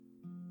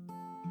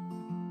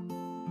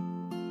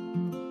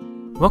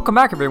Welcome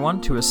back,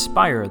 everyone, to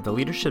Aspire, the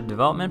Leadership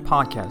Development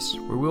Podcast,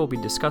 where we will be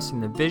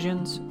discussing the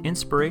visions,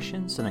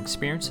 inspirations, and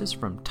experiences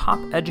from top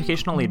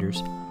educational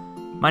leaders.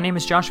 My name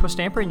is Joshua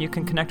Stamper, and you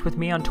can connect with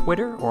me on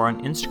Twitter or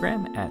on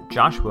Instagram at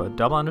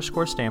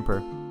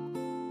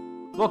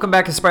Joshua_Stamper. Welcome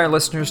back, Aspire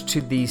listeners,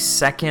 to the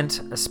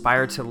second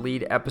Aspire to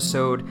Lead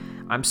episode.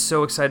 I'm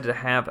so excited to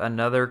have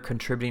another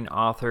contributing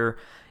author,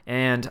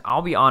 and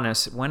I'll be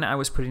honest, when I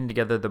was putting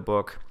together the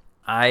book,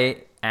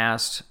 I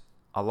asked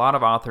a lot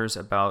of authors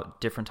about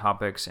different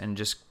topics and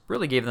just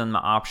really gave them the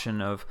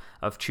option of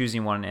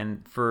choosing one.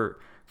 And for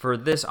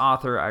this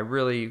author, I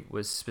really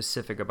was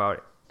specific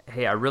about,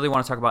 hey, I really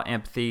want to talk about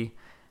empathy.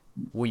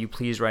 Will you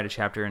please write a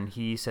chapter? And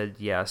he said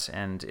yes,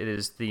 and it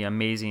is the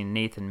amazing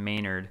Nathan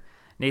Maynard.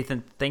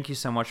 Nathan, thank you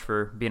so much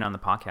for being on the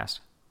podcast.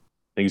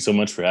 Thank you so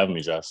much for having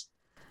me, Josh.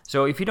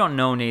 So if you don't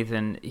know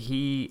Nathan,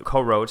 he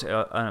co-wrote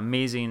an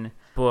amazing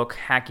book,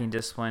 Hacking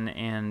Discipline,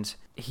 and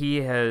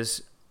he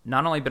has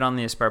not only been on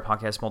the Aspire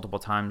podcast multiple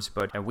times,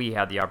 but we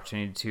had the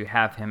opportunity to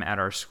have him at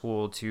our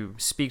school to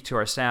speak to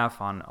our staff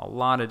on a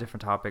lot of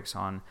different topics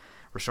on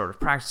restorative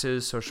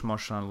practices, social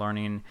emotional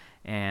learning,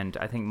 and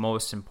I think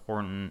most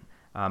important,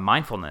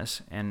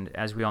 mindfulness. And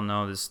as we all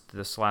know,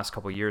 this last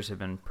couple of years have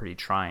been pretty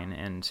trying,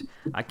 and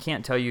I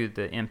can't tell you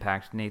the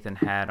impact Nathan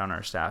had on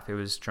our staff. It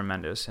was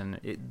tremendous, and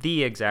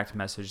the exact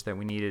message that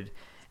we needed.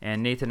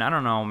 And Nathan, I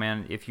don't know,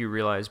 man, if you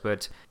realize,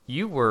 but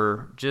you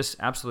were just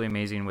absolutely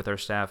amazing with our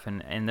staff,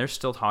 and they're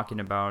still talking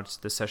about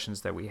the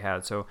sessions that we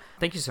had. So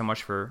thank you so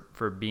much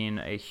for being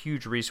a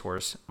huge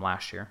resource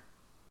last year.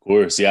 Of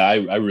course. Yeah,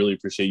 I really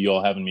appreciate you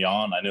all having me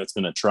on. I know it's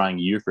been a trying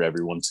year for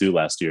everyone too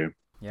last year.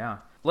 Yeah.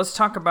 Let's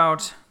talk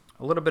about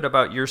a little bit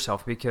about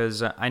yourself,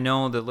 because I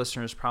know the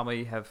listeners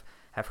probably have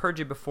heard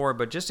you before,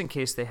 but just in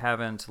case they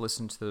haven't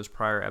listened to those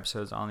prior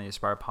episodes on the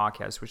Aspire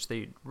podcast, which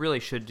they really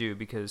should do,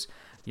 because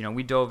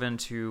we dove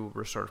into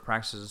restorative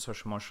practices and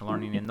social emotional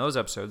learning in those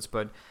episodes.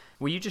 But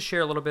will you just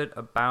share a little bit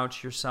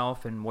about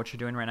yourself and what you're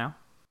doing right now?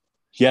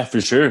 Yeah,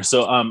 for sure.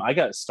 So I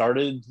got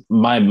started,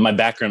 my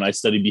background, I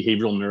studied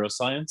behavioral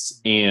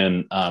neuroscience,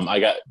 and I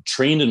got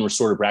trained in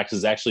restorative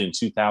practices actually in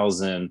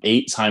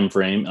 2008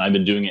 timeframe, and I've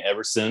been doing it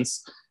ever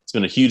since. It's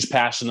been a huge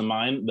passion of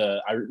mine.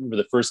 I remember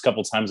the first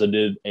couple of times I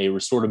did a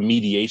restorative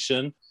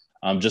mediation,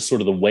 just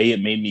sort of the way it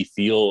made me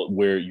feel,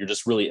 where you're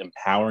just really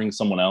empowering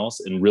someone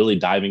else and really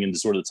diving into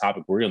sort of the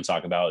topic we're going to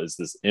talk about is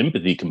this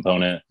empathy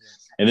component.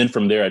 And then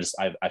from there,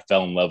 I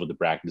fell in love with the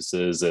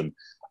practices. And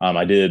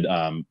I did,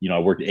 I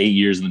worked 8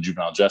 years in the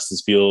juvenile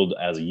justice field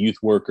as a youth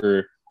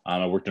worker.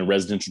 I worked in a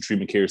residential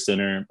treatment care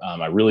center.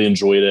 I really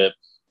enjoyed it,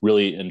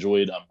 really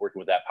enjoyed working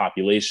with that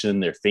population,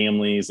 their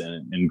families,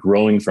 and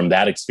growing from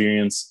that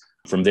experience.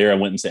 From there, I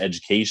went into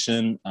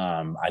education.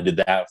 I did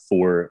that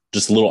for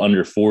just a little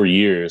under 4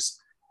 years.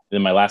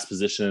 Then my last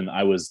position,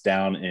 I was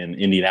down in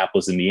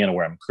Indianapolis, Indiana,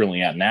 where I'm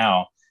currently at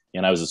now.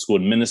 And I was a school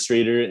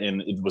administrator,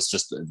 and it was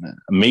just an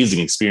amazing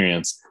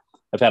experience.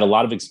 I've had a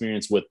lot of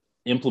experience with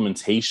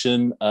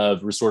implementation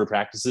of restorative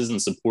practices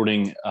and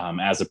supporting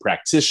as a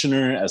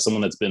practitioner, as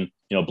someone that's been,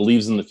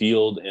 believes in the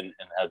field and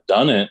have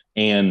done it.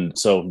 And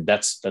so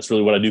that's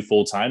really what I do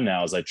full time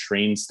now is I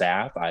train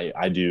staff.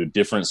 I do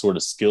different sort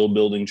of skill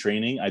building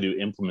training. I do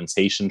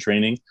implementation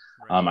training.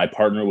 I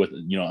partner with,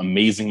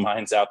 amazing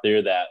minds out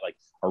there that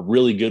are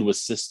really good with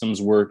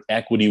systems work,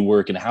 equity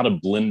work, and how to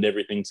blend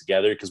everything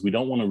together, because we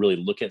don't want to really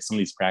look at some of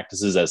these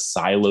practices as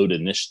siloed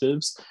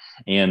initiatives.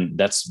 And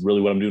that's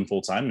really what I'm doing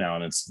full time now.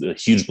 And it's a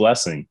huge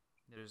blessing.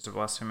 It is a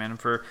blessing, man.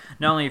 For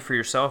not only for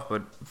yourself,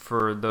 but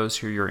for those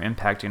who you're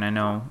impacting. I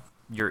know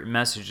your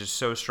message is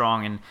so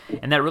strong,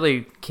 and that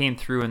really came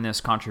through in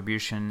this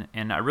contribution.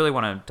 And I really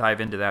want to dive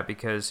into that,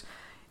 because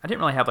I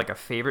didn't really have a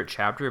favorite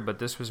chapter, but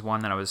this was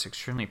one that I was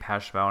extremely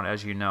passionate about.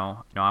 As you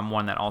know, I'm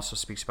one that also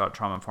speaks about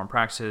trauma-informed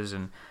practices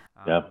and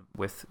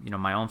with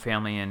my own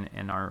family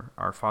and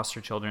our foster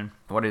children.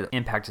 What an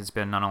impact it's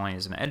been, not only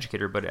as an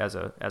educator but as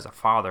a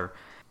father.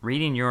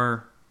 Reading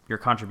your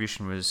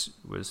contribution was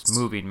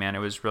moving, man. It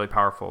was really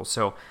powerful.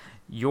 So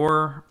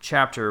your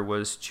chapter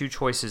was 2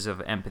 choices of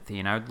empathy,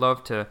 and I would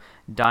love to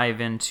dive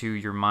into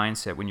your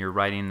mindset when you're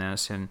writing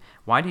this, and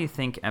why do you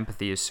think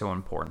empathy is so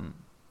important?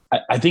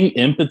 I think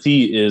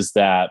empathy is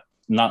that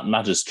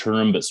not just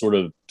term, but sort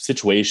of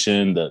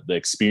situation, the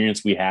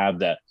experience we have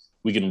that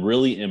we can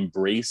really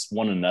embrace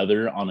one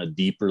another on a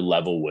deeper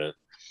level with.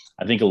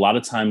 I think a lot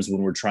of times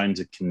when we're trying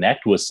to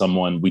connect with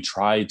someone, we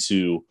try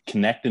to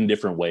connect in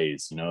different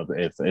ways.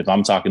 If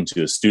I'm talking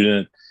to a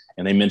student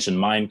and they mention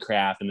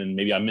Minecraft, and then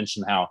maybe I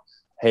mention how,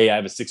 hey, I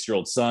have a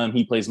 6-year-old son,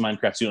 he plays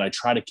Minecraft too, and I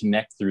try to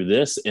connect through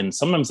this. And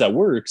sometimes that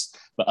works,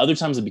 but other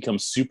times it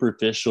becomes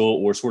superficial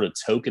or sort of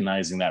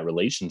tokenizing that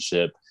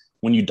relationship.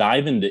 When you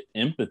dive into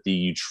empathy,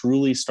 you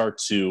truly start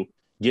to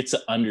get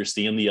to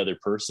understand the other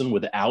person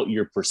without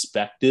your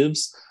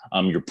perspectives,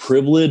 your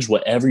privilege,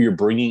 whatever you're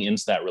bringing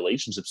into that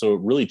relationship. So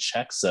it really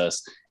checks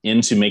us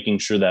into making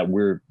sure that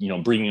we're,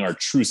 bringing our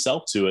true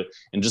self to it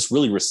and just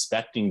really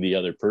respecting the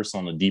other person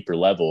on a deeper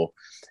level.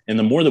 And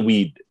the more that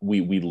we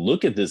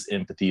look at this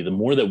empathy, the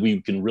more that we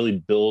can really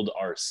build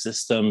our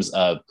systems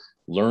of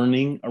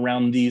learning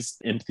around these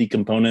empathy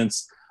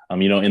components.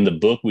 In the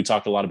book, we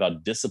talk a lot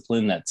about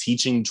discipline, that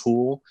teaching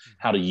tool,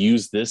 how to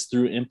use this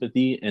through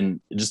empathy.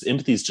 And just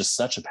empathy is just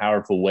such a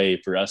powerful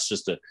way for us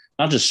just to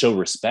not just show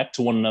respect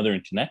to one another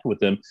and connect with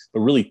them,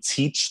 but really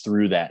teach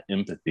through that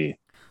empathy.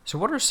 So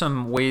what are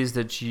some ways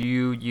that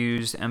you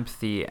used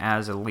empathy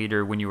as a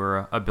leader when you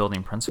were a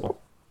building principal?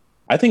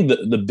 I think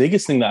the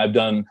biggest thing that I've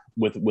done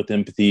with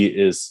empathy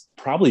is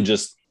probably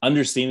just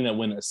understanding that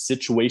when a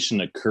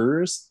situation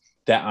occurs,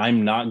 that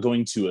I'm not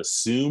going to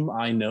assume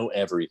I know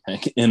everything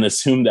and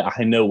assume that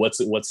I know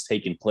what's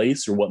taking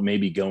place or what may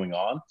be going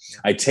on.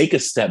 I take a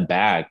step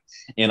back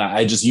and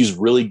I just use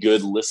really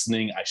good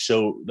listening. I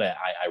show that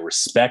I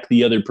respect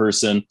the other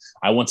person.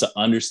 I want to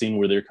understand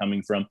where they're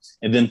coming from.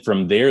 And then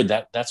from there,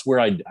 that's where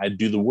I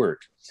do the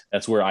work.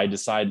 That's where I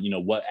decide,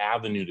 what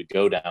avenue to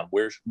go down,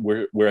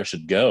 where I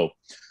should go.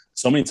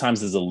 So many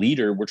times as a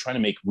leader, we're trying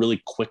to make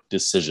really quick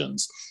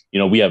decisions.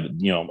 We have,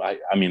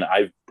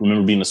 I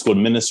remember being a school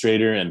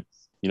administrator and,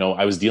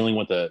 I was dealing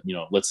with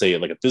let's say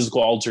like a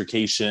physical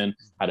altercation,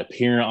 had a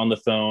parent on the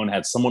phone,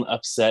 had someone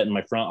upset in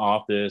my front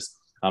office.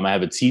 I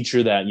have a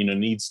teacher that,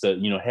 needs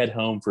to, head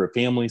home for a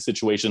family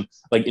situation.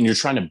 And you're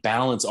trying to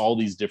balance all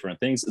these different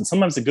things. And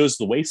sometimes it goes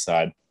to the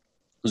wayside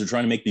because we're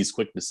trying to make these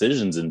quick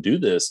decisions and do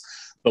this.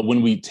 But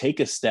when we take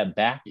a step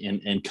back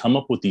and come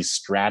up with these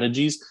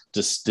strategies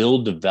to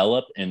still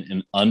develop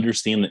and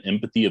understand the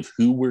empathy of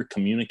who we're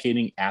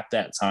communicating at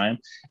that time,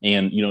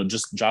 and,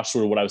 just Josh,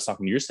 sort of what I was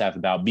talking to your staff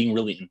about, being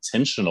really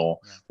intentional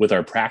with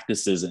our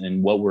practices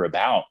and what we're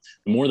about,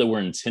 the more that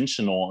we're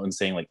intentional and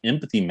saying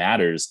empathy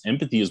matters,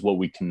 empathy is what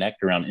we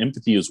connect around,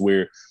 empathy is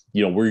where,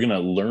 we're going to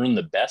learn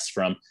the best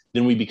from,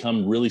 then we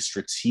become really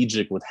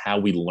strategic with how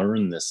we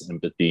learn this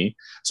empathy.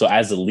 So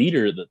as a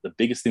leader, the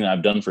biggest thing that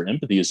I've done for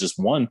empathy is just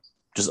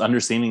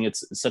understanding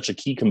it's such a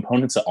key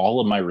component to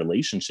all of my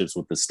relationships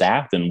with the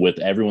staff and with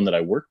everyone that I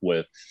work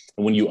with.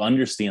 And when you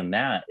understand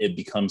that, it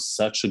becomes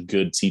such a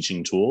good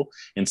teaching tool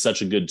and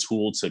such a good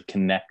tool to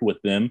connect with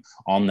them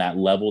on that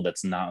level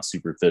that's not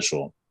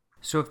superficial.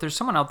 So if there's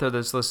someone out there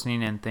that's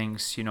listening and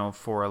thinks,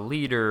 for a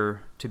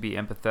leader to be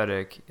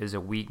empathetic is a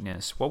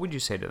weakness, what would you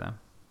say to them?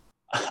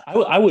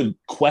 I would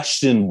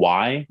question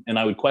why, and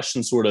I would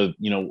question sort of,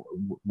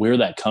 where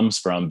that comes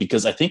from,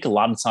 because I think a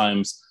lot of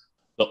times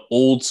the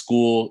old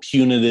school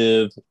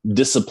punitive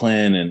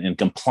discipline and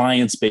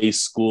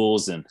compliance-based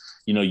schools, and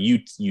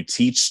you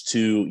teach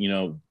to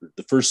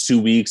the first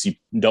 2 weeks you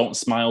don't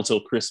smile till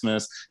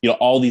Christmas,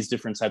 all these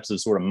different types of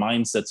sort of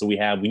mindsets that we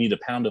have. We need a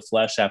pound of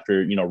flesh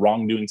after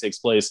wrongdoing takes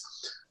place.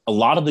 A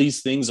lot of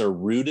these things are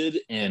rooted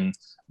in,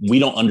 we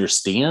don't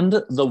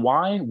understand the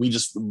why. We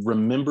just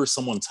remember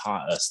someone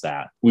taught us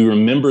that. We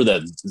remember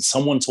that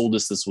someone told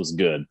us this was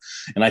good.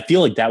 And I feel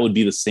like that would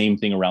be the same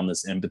thing around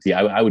this empathy.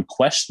 I would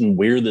question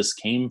where this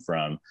came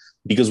from,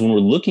 because when we're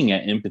looking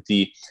at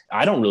empathy,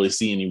 I don't really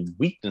see any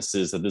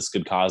weaknesses that this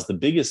could cause. The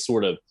biggest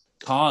sort of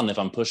con, if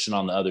I'm pushing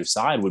on the other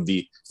side, would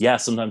be,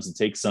 sometimes it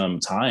takes some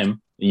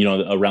time,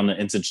 around the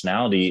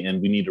intentionality, and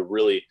we need to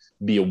really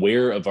be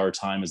aware of our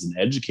time as an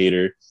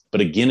educator. But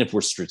again, if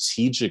we're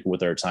strategic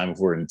with our time, if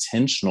we're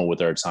intentional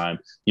with our time,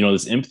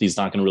 this empathy is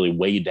not going to really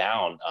weigh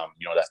down,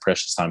 that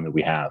precious time that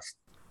we have.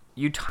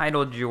 You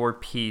titled your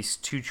piece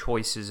 "Two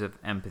Choices of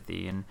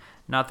Empathy," and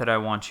not that I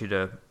want you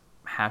to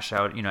hash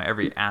out,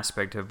 every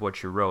aspect of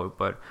what you wrote,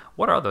 but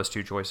what are those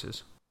two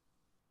choices?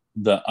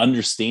 The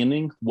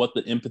understanding what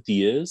the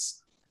empathy is,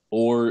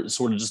 or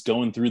sort of just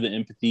going through the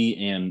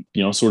empathy and,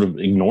 sort of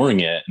ignoring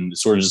it and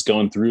sort of just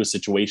going through a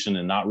situation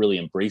and not really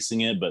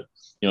embracing it, but,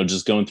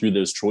 just going through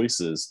those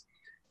choices.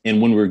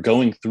 And when we're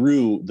going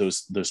through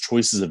those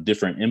choices of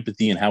different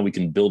empathy and how we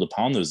can build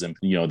upon those,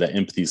 that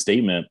empathy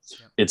statement,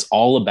 it's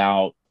all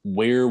about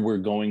where we're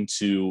going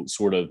to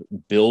sort of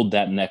build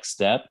that next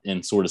step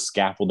and sort of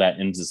scaffold that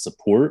into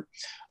support.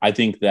 I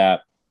think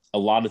that a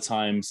lot of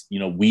times,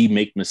 we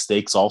make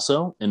mistakes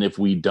also. And if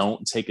we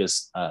don't take a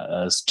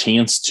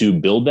chance to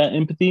build that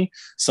empathy,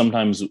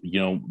 sometimes,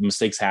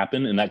 mistakes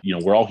happen, and that,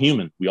 we're all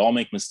human. We all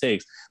make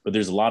mistakes, but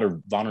there's a lot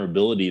of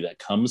vulnerability that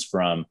comes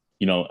from,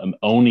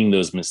 owning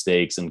those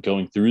mistakes and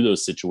going through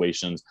those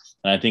situations.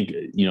 And I think,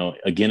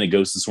 again, it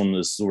goes to some of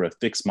those sort of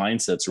fixed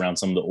mindsets around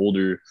some of the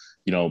older,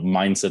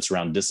 mindsets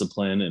around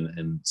discipline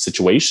and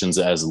situations.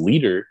 As a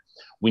leader,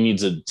 we need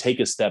to take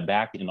a step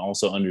back and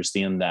also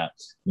understand that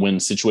when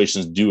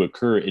situations do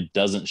occur, it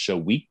doesn't show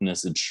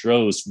weakness. It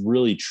shows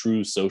really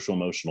true social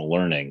emotional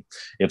learning.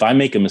 If I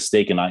make a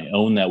mistake and I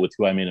own that with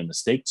who I made a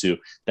mistake to,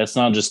 that's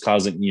not just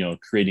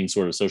creating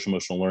sort of social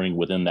emotional learning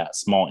within that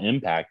small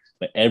impact,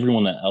 but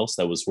everyone else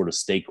that was sort of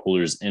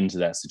stakeholders into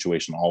that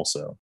situation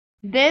also.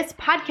 This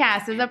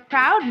podcast is a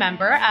proud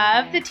member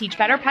of the Teach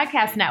Better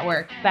Podcast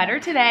Network. Better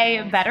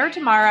today, better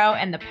tomorrow,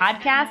 and the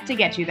podcast to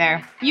get you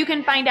there. You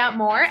can find out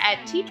more at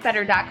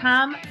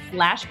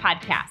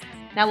teachbetter.com/podcasts.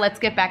 Now let's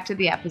get back to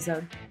the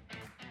episode.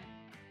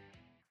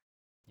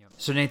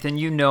 So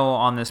Nathan,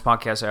 on this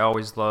podcast, I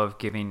always love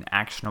giving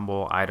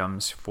actionable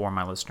items for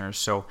my listeners.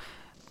 So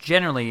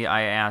generally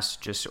I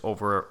ask just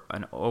over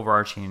an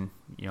overarching,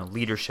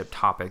 leadership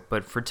topic.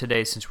 But for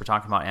today, since we're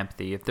talking about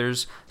empathy, if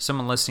there's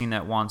someone listening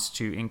that wants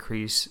to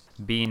increase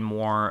being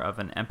more of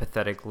an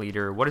empathetic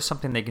leader, what is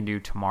something they can do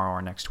tomorrow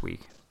or next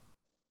week?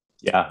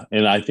 Yeah.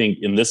 And I think,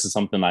 and this is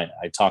something I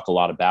talk a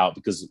lot about,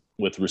 because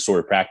with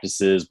restorative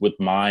practices, with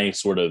my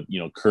sort of,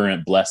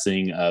 current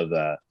blessing of,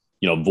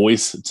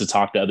 voice to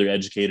talk to other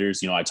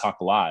educators, I talk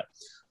a lot.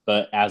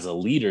 But as a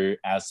leader,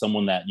 as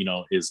someone that,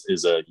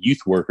 is a youth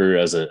worker,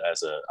 as a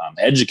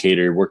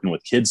educator working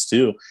with kids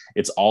too,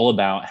 it's all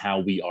about how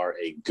we are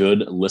a good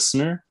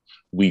listener.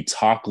 We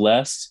talk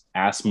less,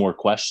 ask more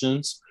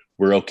questions.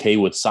 We're okay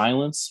with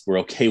silence. We're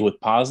okay with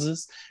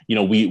pauses.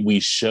 We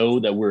show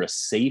that we're a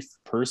safe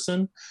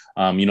person.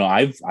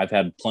 I've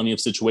had plenty of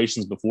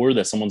situations before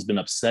that someone's been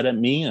upset at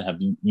me and have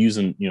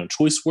using,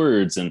 choice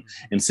words and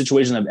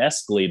situations have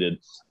escalated.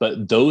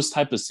 But those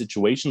type of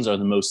situations are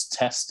the most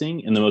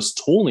testing and the most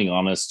tolling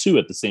on us too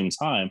at the same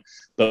time.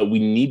 But we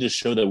need to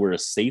show that we're a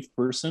safe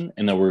person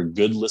and that we're a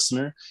good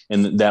listener,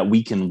 and that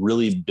we can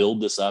really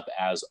build this up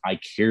as I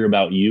care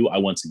about you. I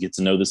want to get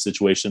to know this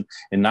situation,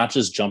 and not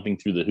just jumping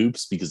through the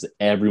hoops, because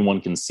everyone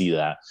can see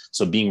that.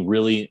 So being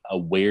really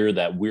aware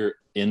that we're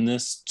in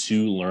this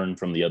to learn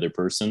from the other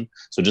person.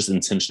 So just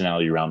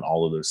intentionality around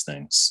all of those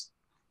things.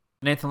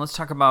 Nathan, let's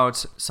talk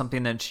about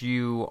something that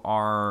you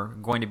are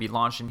going to be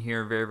launching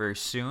here very, very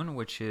soon,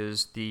 which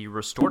is the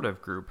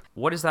Restorative Group.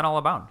 What is that all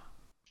about?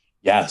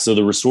 Yeah, so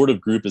the Restorative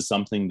Group is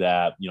something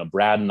that,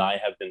 Brad and I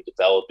have been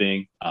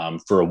developing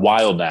for a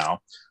while now.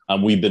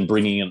 We've been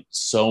bringing in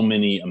so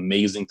many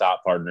amazing thought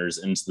partners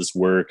into this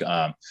work.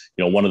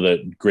 One of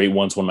the great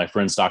ones, one of my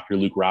friends, Dr.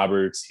 Luke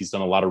Roberts, he's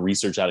done a lot of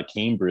research out of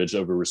Cambridge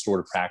over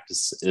restorative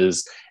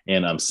practices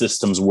and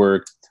systems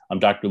work.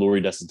 Dr.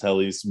 Lori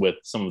Desatellis with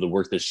some of the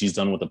work that she's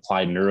done with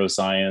applied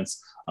neuroscience.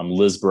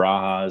 Liz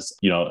Barajas,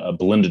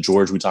 Belinda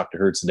George, we talked to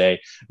her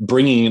today,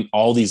 bringing in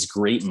all these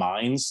great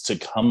minds to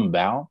come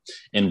about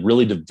and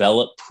really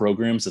develop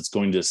programs that's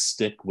going to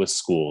stick with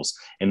schools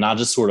and not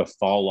just sort of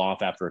fall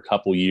off after a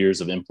couple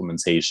years of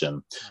implementation.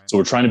 Right. So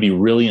we're trying to be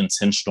really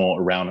intentional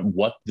around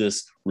what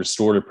this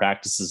restorative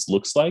practices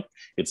looks like.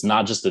 It's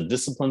not just the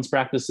disciplines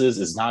practices.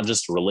 It's not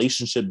just a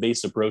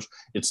relationship-based approach.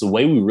 It's the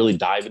way we really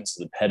dive into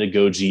the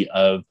pedagogy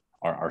of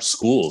our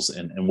schools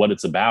and what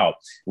it's about.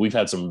 We've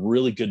had some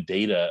really good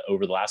data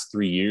over the last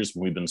 3 years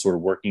when we've been sort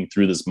of working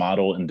through this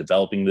model and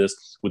developing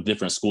this with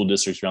different school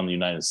districts around the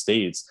United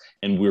States.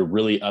 And we're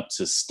really up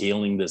to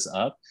scaling this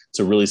up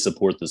to really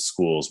support the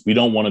schools. We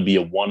don't want to be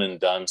a one and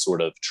done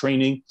sort of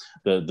training,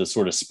 the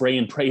sort of spray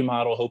and pray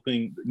model,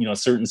 hoping,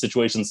 certain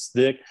situations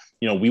stick.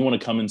 We want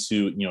to come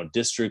into,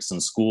 districts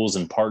and schools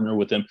and partner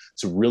with them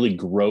to really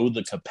grow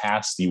the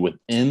capacity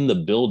within the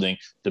building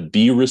to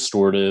be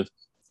restorative,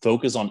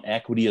 focus on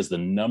equity as the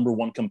number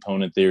one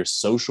component there,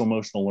 social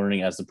emotional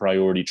learning as the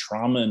priority,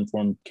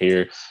 trauma-informed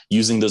care,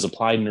 using those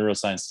applied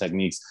neuroscience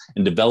techniques,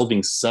 and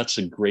developing such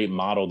a great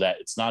model that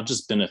it's not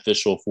just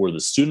beneficial for the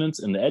students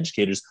and the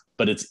educators,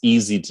 but it's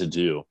easy to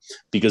do.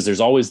 Because there's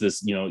always this,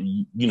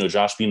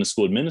 Josh, being a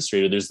school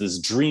administrator, there's this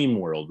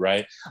dream world,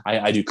 right?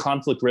 I do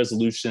conflict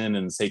resolution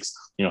and it takes,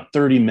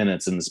 30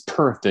 minutes and it's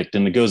perfect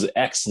and it goes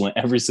excellent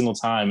every single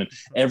time. And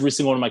every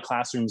single one of my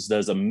classrooms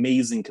does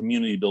amazing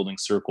community building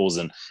circles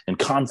and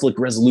conflict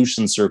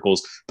resolution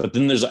circles. But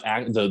then there's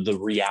the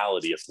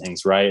reality of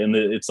things, right? And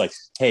it's like,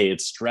 hey,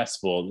 it's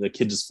stressful. The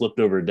kid just flipped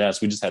over a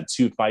desk. We just had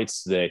 2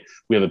 fights today.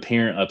 We have a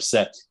parent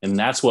upset. And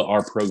that's what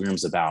our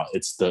program's about.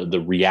 It's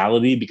the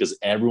reality, because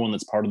everyone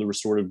that's part of the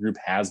restorative group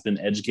has been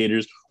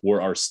educators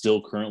or are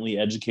still currently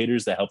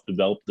educators that help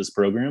develop this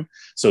program.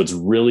 So it's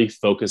really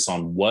focused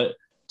on what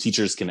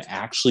teachers can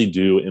actually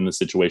do in the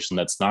situation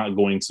that's not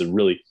going to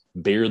really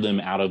bear them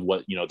out of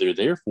what they're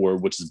there for,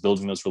 which is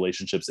building those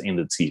relationships and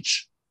to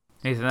teach.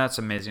 Nathan, that's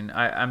amazing.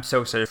 I'm so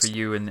excited for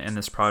you in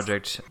this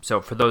project. So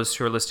for those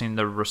who are listening,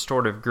 the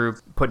Restorative Group,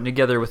 putting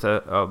together with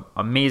a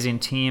amazing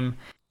team.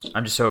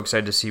 I'm just so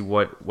excited to see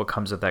what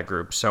comes of that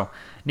group. So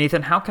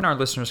Nathan, how can our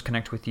listeners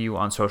connect with you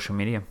on social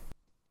media?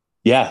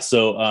 Yeah,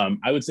 so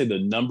I would say the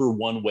number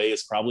one way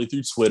is probably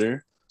through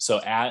Twitter.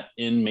 So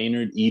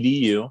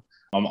 @InMaynard.edu.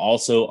 I'm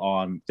also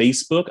on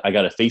Facebook. I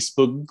got a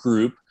Facebook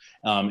group,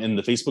 and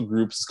the Facebook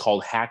group is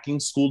called Hacking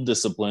School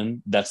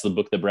Discipline. That's the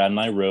book that Brad and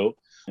I wrote.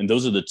 And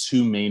those are the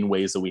 2 main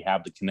ways that we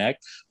have to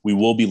connect. We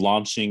will be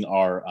launching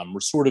our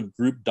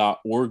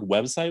restorativegroup.org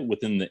website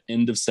within the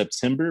end of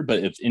September.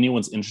 But if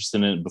anyone's interested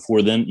in it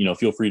before then,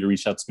 feel free to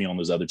reach out to me on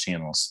those other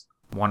channels.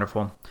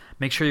 Wonderful.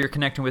 Make sure you're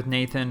connecting with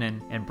Nathan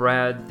and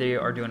Brad. They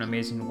are doing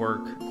amazing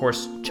work. Of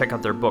course, check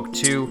out their book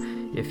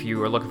too. If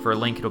you are looking for a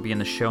link, it'll be in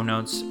the show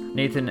notes.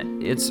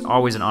 Nathan, it's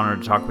always an honor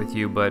to talk with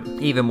you, but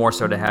even more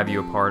so to have you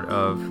a part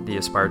of the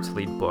Aspire to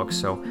Lead book.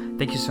 So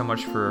thank you so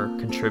much for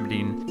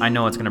contributing. I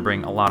know it's going to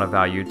bring a lot of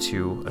value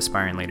to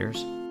aspiring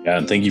leaders. Yeah,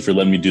 and thank you for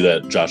letting me do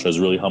that, Josh. I was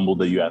really humbled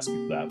that you asked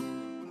me for that.